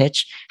bland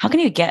pitch. How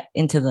can you get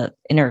into the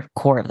inner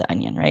core of the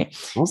onion, right?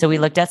 Mm-hmm. So we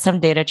looked at some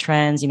data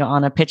trends,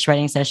 on a pitch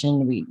writing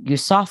session. We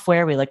used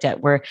software. We looked at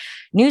where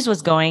news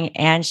was going.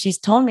 And she's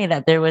told me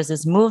that there was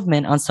this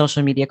movement on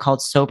social media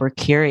called Sober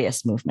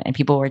Curious movement. And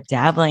people were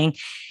dabbling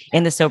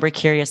in the Sober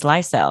Curious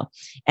lifestyle.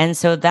 And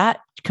so that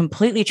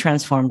completely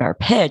transformed our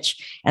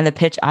pitch. And the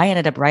pitch I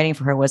ended up writing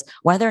for her was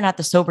whether or not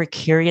the Sober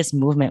Curious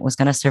movement was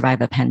going to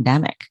survive a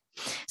pandemic.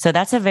 So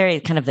that's a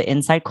very kind of the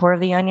inside core of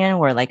the onion,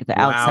 where like the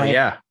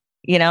outside,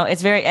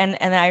 it's very, and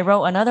I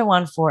wrote another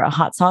one for a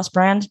hot sauce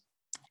brand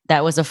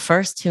that was the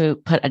first to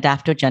put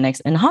adaptogenics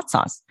in hot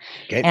sauce.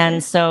 Okay.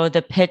 And so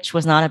the pitch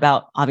was not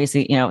about,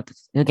 obviously,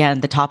 again,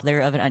 the top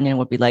layer of an onion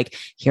would be like,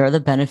 here are the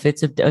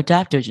benefits of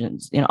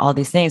adaptogens, all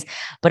these things.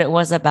 But it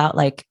was about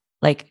like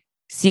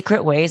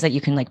secret ways that you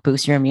can like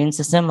boost your immune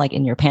system, like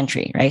in your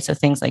pantry, right? So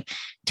things like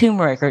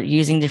turmeric or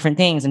using different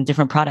things and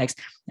different products.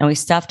 And we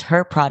stuffed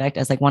her product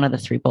as like one of the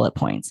 3 bullet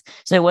points.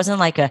 So it wasn't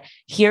like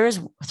here's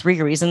 3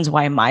 reasons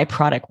why my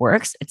product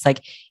works. It's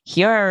like,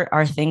 here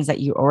are things that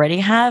you already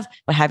have,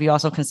 but have you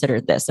also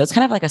considered this? So it's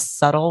kind of like a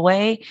subtle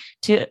way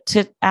to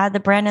add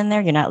the brand in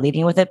there. You're not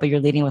leading with it, but you're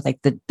leading with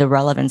like the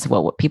relevance of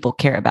what people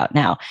care about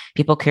now.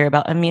 People care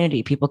about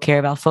immunity. People care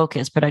about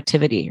focus,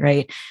 productivity,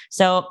 right?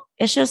 So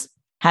it's just,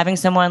 having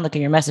someone look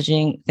at your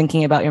messaging,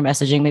 thinking about your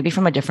messaging, maybe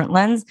from a different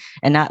lens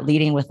and not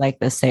leading with like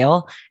the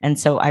sale. And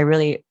so I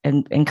really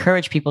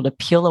encourage people to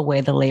peel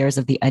away the layers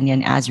of the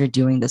onion as you're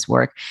doing this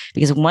work,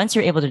 because once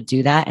you're able to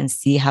do that and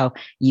see how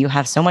you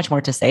have so much more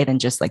to say than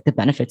just like the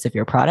benefits of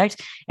your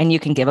product, and you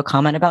can give a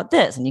comment about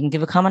this and you can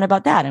give a comment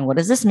about that. And what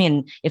does this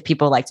mean if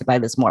people like to buy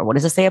this more? What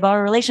does it say about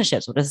our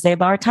relationships? What does it say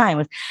about our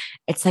time?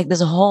 It's like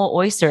there's a whole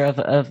oyster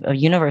of a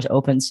universe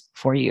opens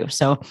for you.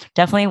 So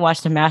definitely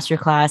watch the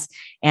masterclass.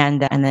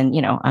 And then,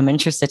 I'm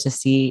interested to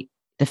see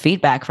the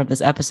feedback from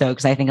this episode,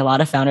 because I think a lot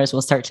of founders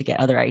will start to get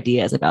other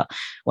ideas about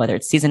whether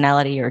it's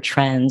seasonality or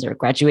trends or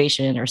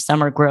graduation or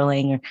summer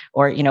grilling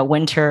or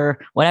winter,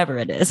 whatever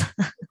it is.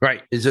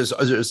 Right. There's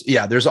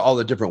all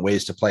the different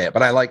ways to play it.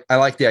 But I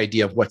like the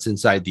idea of what's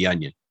inside the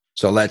onion.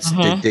 So let's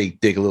dig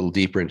a little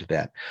deeper into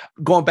that.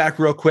 Going back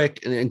real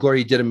quick, and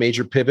Gloria did a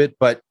major pivot,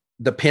 but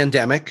the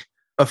pandemic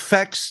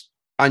affects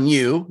on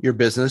you, your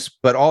business,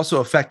 but also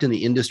affecting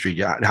the industry.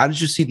 How did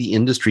you see the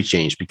industry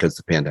change because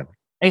of the pandemic?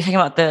 Are you talking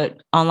about the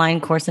online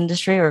course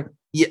industry or?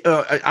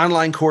 Yeah,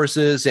 online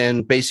courses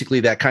and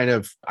basically that kind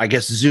of, I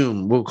guess,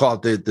 Zoom, we'll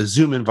call it the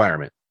Zoom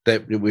environment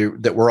that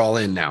we're all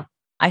in now.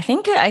 I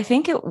think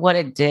what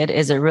it did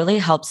is it really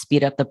helped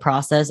speed up the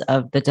process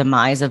of the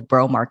demise of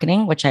bro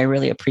marketing, which I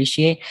really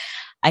appreciate.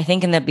 I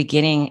think in the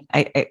beginning,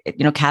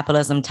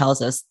 capitalism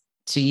tells us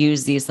to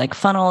use these like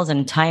funnels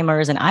and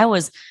timers. And I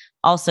was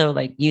also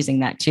like using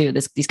that too,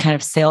 these kind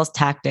of sales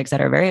tactics that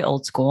are very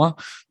old school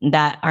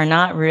that are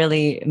not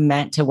really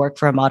meant to work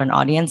for a modern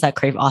audience that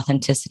crave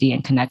authenticity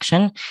and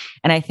connection.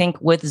 And I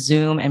think with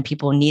Zoom and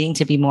people needing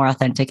to be more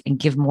authentic and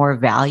give more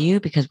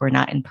value because we're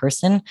not in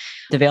person,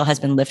 the veil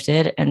has been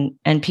lifted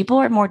and people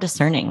are more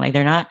discerning. Like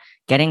they're not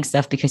getting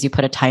stuff because you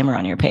put a timer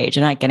on your page.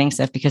 You're not getting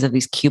stuff because of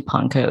these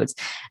coupon codes.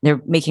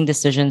 They're making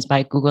decisions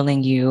by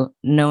Googling you,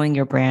 knowing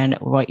your brand,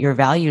 what your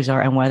values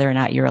are, and whether or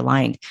not you're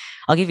aligned.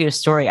 I'll give you a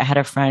story. I had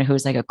a friend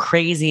who's like a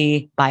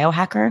crazy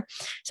biohacker.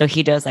 So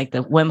he does like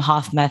the Wim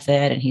Hof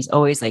method, and he's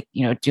always like,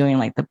 doing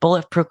like the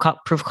bulletproof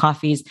proof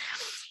coffees.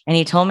 And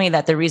he told me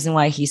that the reason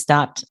why he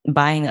stopped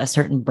buying a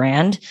certain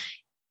brand,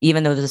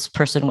 even though this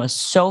person was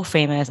so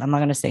famous, I'm not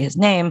going to say his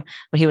name,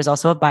 but he was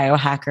also a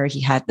biohacker.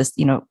 He had this,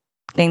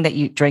 thing that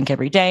you drink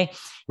every day.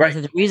 Right.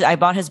 So the reason I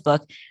bought his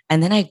book,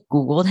 and then I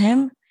Googled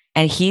him,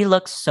 and he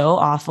looks so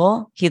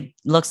awful. He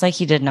looks like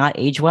he did not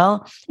age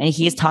well. And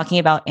he's talking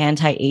about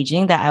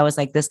anti-aging that I was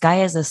like, this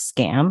guy is a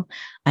scam.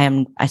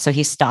 So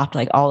he stopped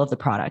like all of the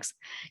products,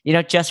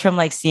 just from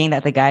like seeing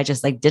that the guy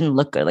just like didn't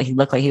look good. Like he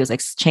looked like he was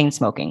like chain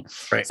smoking.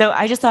 Right. So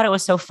I just thought it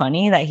was so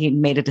funny that he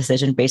made a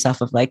decision based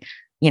off of like,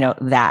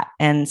 that.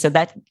 And so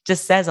that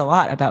just says a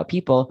lot about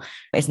people.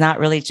 It's not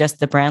really just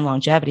the brand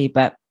longevity,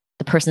 but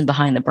the person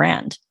behind the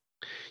brand.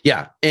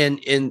 Yeah. And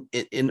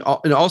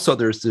also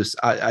there's this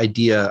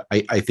idea,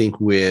 I think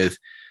with,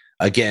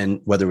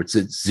 again, whether it's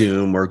at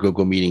Zoom or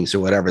Google Meetings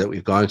or whatever that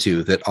we've gone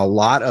to, that a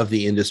lot of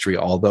the industry,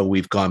 although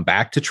we've gone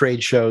back to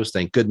trade shows,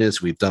 thank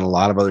goodness, we've done a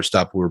lot of other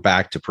stuff. We're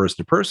back to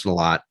person a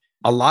lot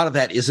of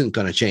that isn't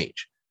going to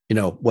change.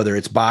 Whether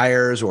it's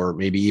buyers or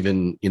maybe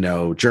even,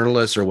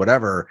 journalists or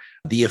whatever,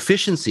 the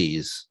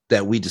efficiencies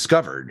that we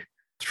discovered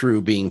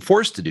through being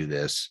forced to do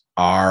this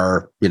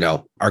are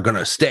going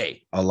to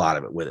stay, a lot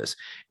of it with us.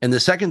 And the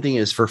second thing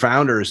is for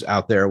founders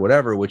out there,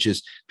 whatever, which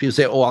is people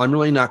say, oh, I'm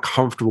really not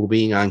comfortable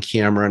being on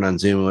camera and on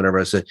Zoom or whatever.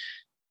 I said,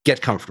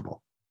 get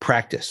comfortable,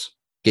 practice,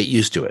 get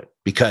used to it.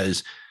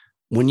 Because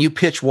when you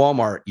pitch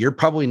Walmart, you're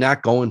probably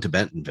not going to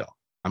Bentonville.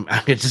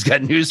 I just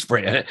got news for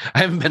you. I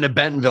haven't been to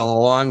Bentonville in a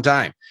long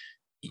time.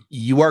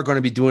 You are going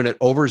to be doing it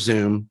over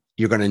Zoom.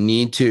 You're going to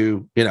need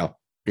to,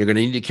 you're going to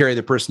need to carry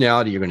the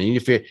personality. You're going to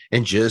need to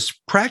and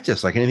just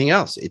practice like anything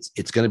else.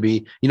 It's going to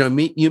be,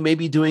 you may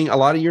be doing a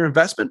lot of your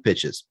investment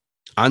pitches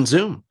on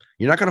Zoom.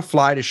 You're not going to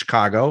fly to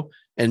Chicago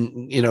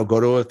and, go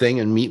to a thing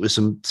and meet with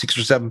some 6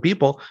 or 7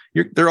 people.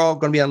 They're all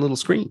going to be on little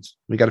screens.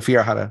 We got to figure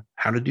out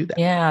how to do that.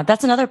 Yeah.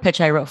 That's another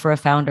pitch I wrote for a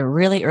founder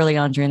really early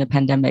on during the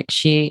pandemic.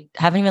 She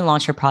hadn't even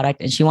launched her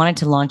product and she wanted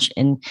to launch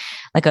in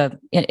like an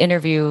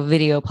interview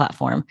video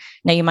platform.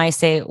 Now you might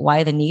say,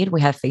 why the need?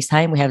 We have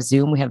FaceTime, we have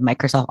Zoom, we have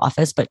Microsoft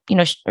Office, but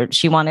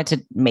she wanted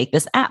to make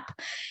this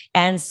app.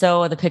 And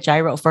so the pitch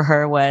I wrote for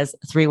her was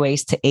 3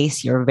 ways to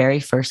ace your very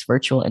first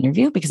virtual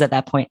interview. Because at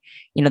that point,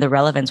 the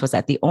relevance was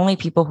that the only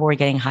people who were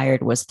getting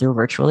hired was through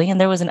virtually.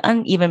 And there was an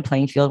uneven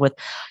playing field with,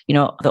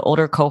 the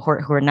older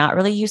cohort who are not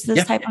really used to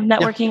this type of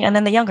networking and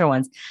then the younger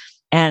ones.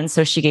 And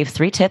so she gave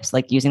 3 tips,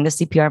 like using the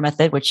CPR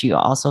method, which you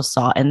also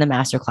saw in the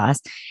masterclass.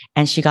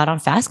 And she got on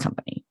Fast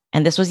Company.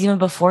 And this was even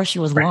before she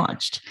was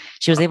launched.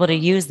 She was able to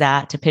use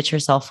that to pitch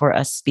herself for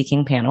a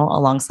speaking panel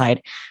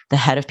alongside the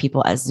head of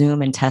people at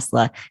Zoom and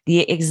Tesla,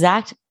 the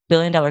exact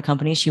billion-dollar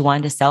company she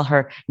wanted to sell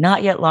her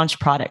not yet launched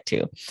product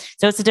to.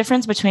 So it's the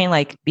difference between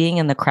like being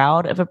in the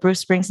crowd of a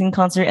Bruce Springsteen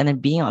concert and then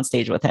being on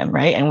stage with him,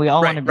 right? And we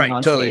all want to be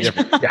on totally stage.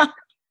 Different. Yeah.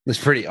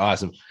 It's pretty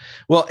awesome.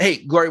 Well,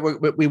 hey, Gloria,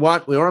 we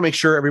want to make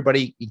sure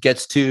everybody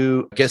gets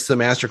to the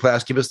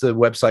masterclass. Give us the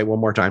website one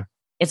more time.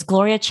 It's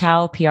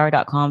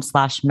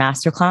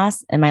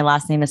gloriachoupr.com/masterclass. And my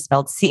last name is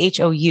spelled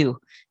CHOUPR.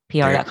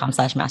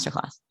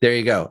 PR.com/masterclass. There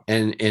you go.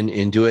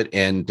 And do it.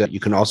 And you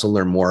can also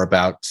learn more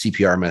about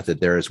CPR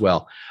method there as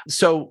well.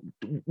 So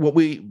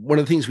one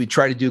of the things we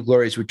try to do,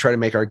 Gloria, is we try to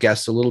make our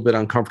guests a little bit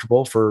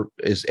uncomfortable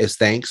as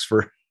thanks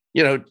for,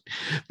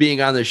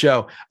 being on the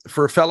show.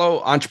 For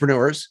fellow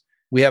entrepreneurs,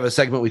 we have a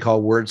segment we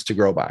call Words to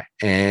Grow By.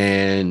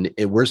 And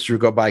Words to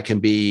Grow By it can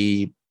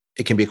be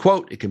a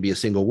quote, it can be a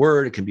single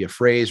word, it can be a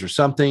phrase or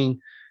something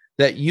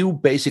that you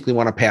basically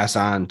want to pass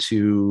on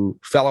to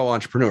fellow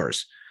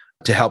entrepreneurs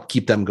to help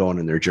keep them going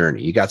in their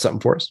journey. You got something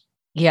for us?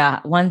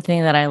 Yeah. One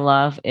thing that I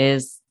love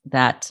is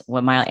that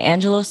what Maya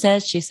Angelou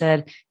said, she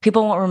said,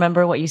 people won't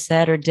remember what you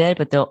said or did,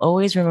 but they'll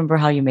always remember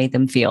how you made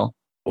them feel.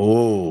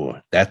 Oh,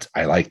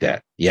 I like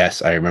that.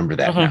 Yes, I remember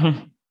that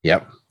now.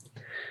 Yep.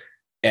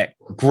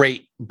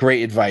 Great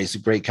advice,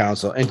 great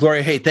counsel. And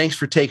Gloria, hey, thanks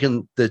for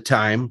taking the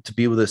time to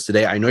be with us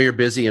today. I know you're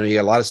busy. You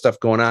got a lot of stuff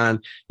going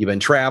on. You've been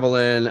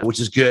traveling, which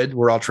is good.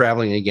 We're all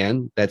traveling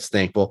again. That's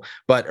thankful.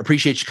 But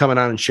appreciate you coming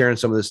on and sharing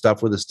some of this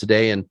stuff with us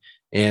today.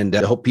 And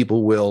I hope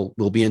people will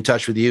be in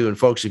touch with you. And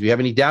folks, if you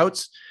have any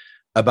doubts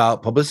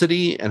about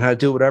publicity and how to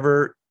do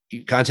whatever,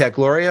 you contact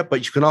Gloria,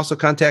 but you can also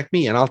contact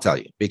me and I'll tell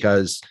you,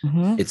 because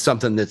it's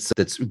something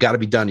that's got to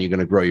be done. You're going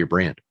to grow your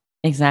brand.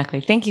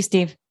 Exactly. Thank you,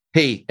 Steve.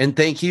 Hey, and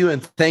thank you.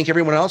 And thank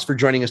everyone else for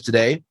joining us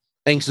today.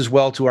 Thanks as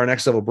well to our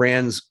Next Level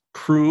Brands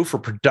crew for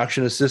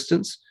production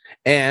assistance.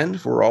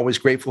 And we're always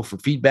grateful for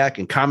feedback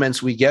and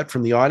comments we get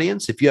from the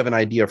audience. If you have an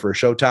idea for a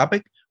show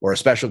topic or a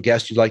special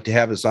guest you'd like to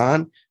have us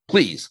on,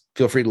 please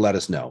feel free to let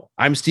us know.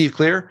 I'm Steve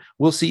Clear.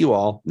 We'll see you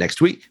all next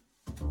week.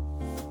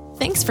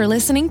 Thanks for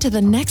listening to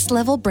the Next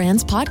Level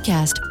Brands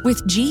podcast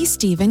with G.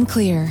 Stephen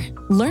Clear.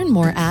 Learn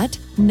more at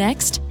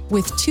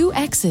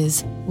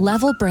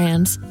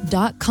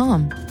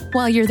next.levelbrands.com.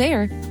 While you're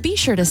there, be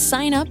sure to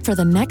sign up for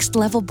the Next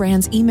Level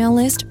Brands email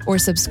list or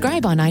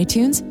subscribe on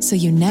iTunes so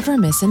you never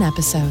miss an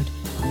episode.